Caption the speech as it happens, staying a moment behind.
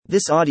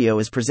This audio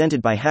is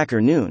presented by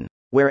Hacker Noon,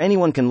 where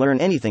anyone can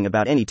learn anything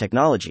about any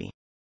technology.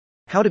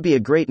 How to Be a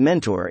Great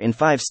Mentor in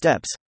 5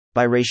 Steps,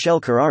 by Rachel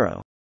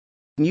Carraro.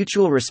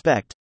 Mutual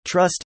respect,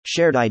 trust,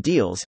 shared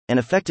ideals, and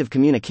effective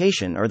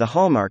communication are the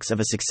hallmarks of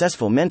a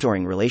successful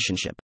mentoring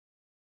relationship.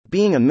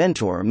 Being a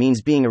mentor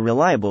means being a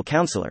reliable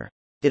counselor.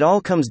 It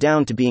all comes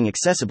down to being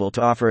accessible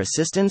to offer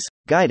assistance,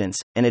 guidance,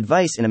 and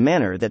advice in a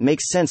manner that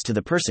makes sense to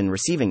the person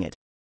receiving it.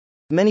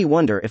 Many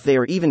wonder if they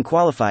are even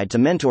qualified to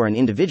mentor an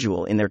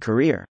individual in their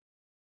career.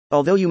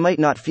 Although you might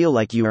not feel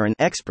like you are an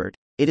expert,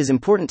 it is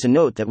important to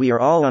note that we are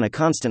all on a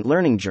constant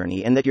learning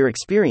journey and that your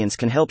experience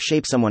can help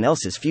shape someone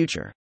else's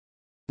future.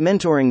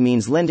 Mentoring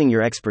means lending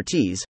your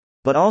expertise,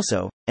 but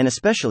also, and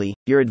especially,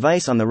 your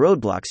advice on the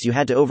roadblocks you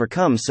had to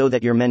overcome so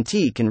that your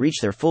mentee can reach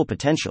their full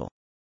potential.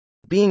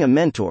 Being a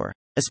mentor,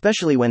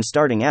 especially when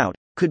starting out,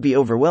 could be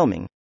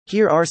overwhelming.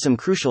 Here are some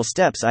crucial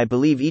steps I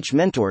believe each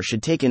mentor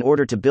should take in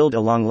order to build a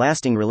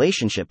long-lasting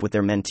relationship with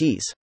their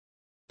mentees.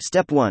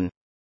 Step 1.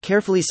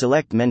 Carefully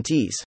select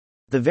mentees.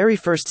 The very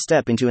first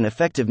step into an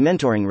effective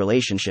mentoring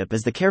relationship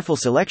is the careful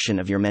selection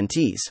of your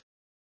mentees.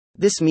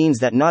 This means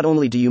that not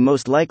only do you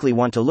most likely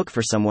want to look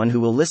for someone who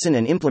will listen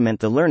and implement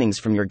the learnings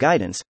from your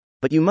guidance,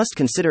 but you must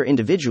consider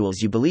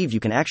individuals you believe you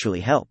can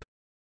actually help.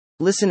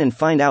 Listen and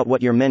find out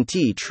what your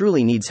mentee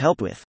truly needs help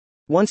with.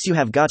 Once you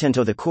have gotten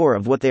to the core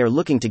of what they are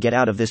looking to get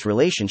out of this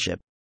relationship,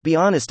 be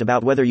honest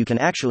about whether you can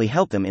actually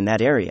help them in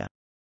that area.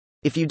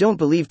 If you don't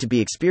believe to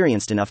be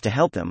experienced enough to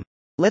help them,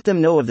 let them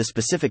know of the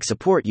specific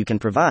support you can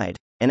provide,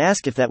 and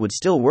ask if that would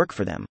still work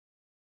for them.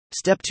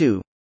 Step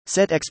 2.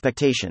 Set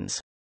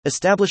expectations.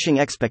 Establishing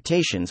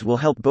expectations will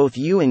help both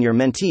you and your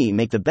mentee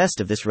make the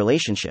best of this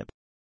relationship.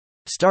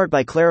 Start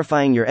by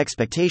clarifying your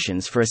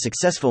expectations for a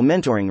successful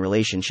mentoring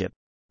relationship,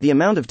 the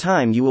amount of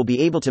time you will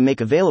be able to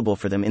make available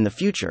for them in the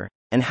future,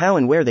 and how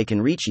and where they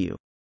can reach you.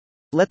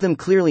 Let them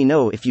clearly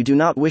know if you do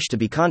not wish to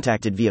be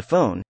contacted via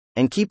phone,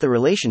 and keep the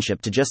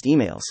relationship to just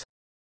emails.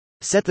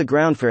 Set the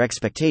ground for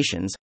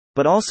expectations,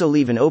 but also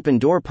leave an open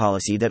door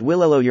policy that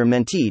will allow your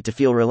mentee to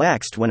feel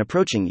relaxed when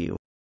approaching you.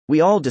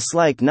 We all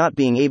dislike not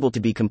being able to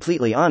be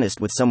completely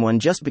honest with someone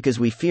just because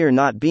we fear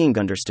not being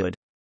understood.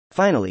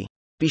 Finally,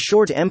 be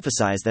sure to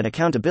emphasize that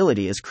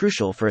accountability is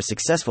crucial for a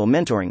successful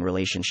mentoring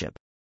relationship.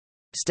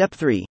 Step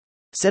 3.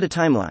 Set a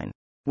timeline.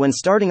 When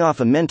starting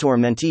off a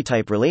mentor-mentee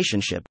type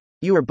relationship,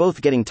 you are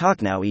both getting to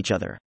know each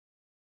other.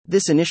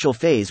 This initial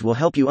phase will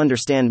help you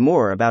understand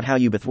more about how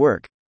you both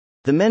work.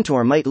 The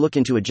mentor might look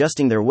into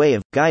adjusting their way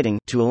of guiding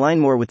to align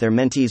more with their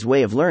mentee's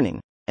way of learning,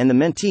 and the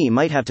mentee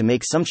might have to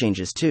make some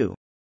changes too.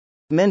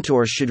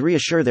 Mentors should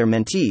reassure their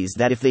mentees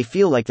that if they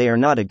feel like they are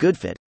not a good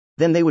fit,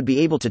 then they would be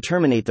able to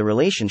terminate the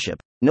relationship,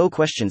 no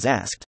questions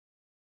asked.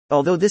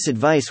 Although this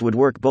advice would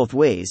work both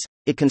ways,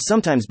 it can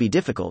sometimes be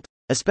difficult,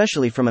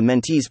 especially from a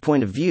mentee's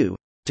point of view,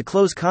 to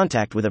close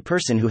contact with a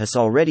person who has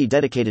already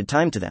dedicated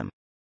time to them.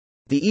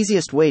 The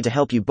easiest way to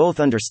help you both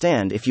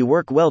understand if you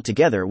work well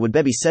together would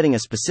be setting a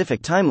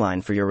specific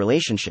timeline for your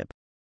relationship.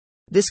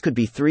 This could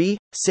be 3,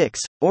 6,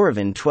 or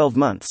even 12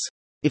 months.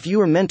 If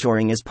you are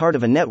mentoring as part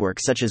of a network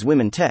such as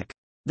Women Tech,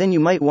 then you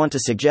might want to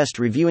suggest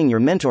reviewing your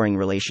mentoring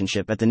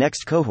relationship at the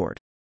next cohort.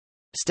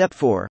 Step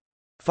 4.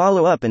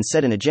 Follow up and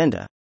set an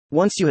agenda.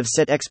 Once you have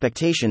set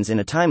expectations in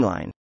a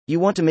timeline, you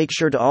want to make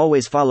sure to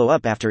always follow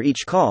up after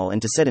each call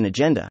and to set an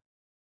agenda.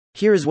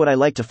 Here is what I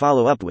like to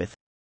follow up with.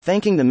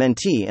 Thanking the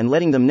mentee and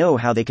letting them know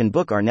how they can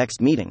book our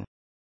next meeting.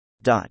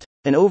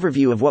 An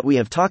overview of what we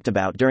have talked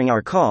about during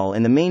our call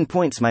and the main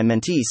points my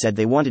mentee said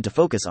they wanted to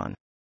focus on.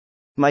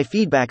 My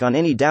feedback on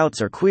any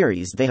doubts or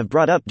queries they have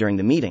brought up during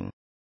the meeting.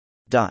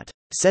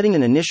 Setting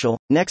an initial,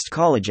 next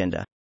call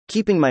agenda.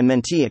 Keeping my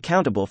mentee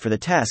accountable for the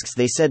tasks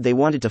they said they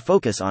wanted to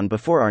focus on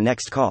before our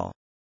next call.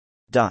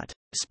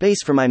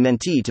 Space for my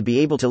mentee to be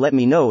able to let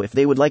me know if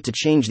they would like to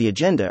change the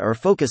agenda or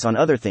focus on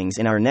other things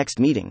in our next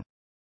meeting.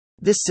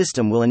 This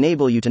system will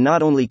enable you to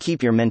not only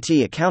keep your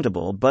mentee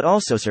accountable but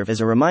also serve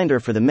as a reminder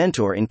for the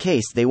mentor in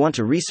case they want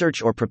to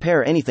research or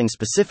prepare anything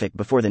specific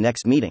before the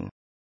next meeting.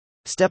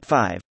 Step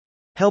 5.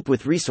 Help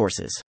with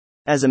resources.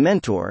 As a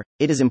mentor,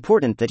 it is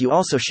important that you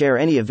also share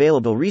any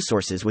available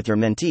resources with your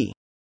mentee.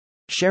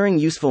 Sharing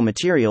useful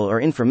material or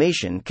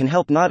information can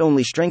help not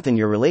only strengthen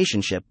your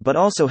relationship but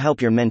also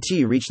help your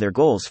mentee reach their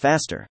goals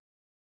faster.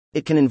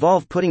 It can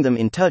involve putting them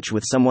in touch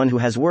with someone who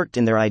has worked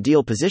in their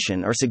ideal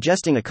position or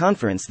suggesting a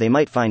conference they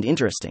might find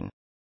interesting.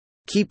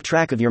 Keep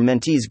track of your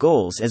mentee's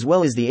goals as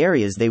well as the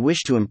areas they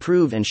wish to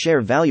improve and share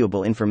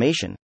valuable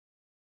information.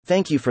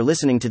 Thank you for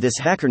listening to this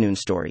HackerNoon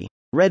story,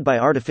 read by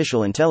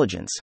Artificial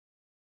Intelligence.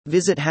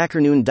 Visit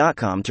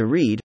hackernoon.com to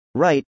read,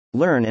 write,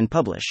 learn and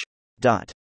publish.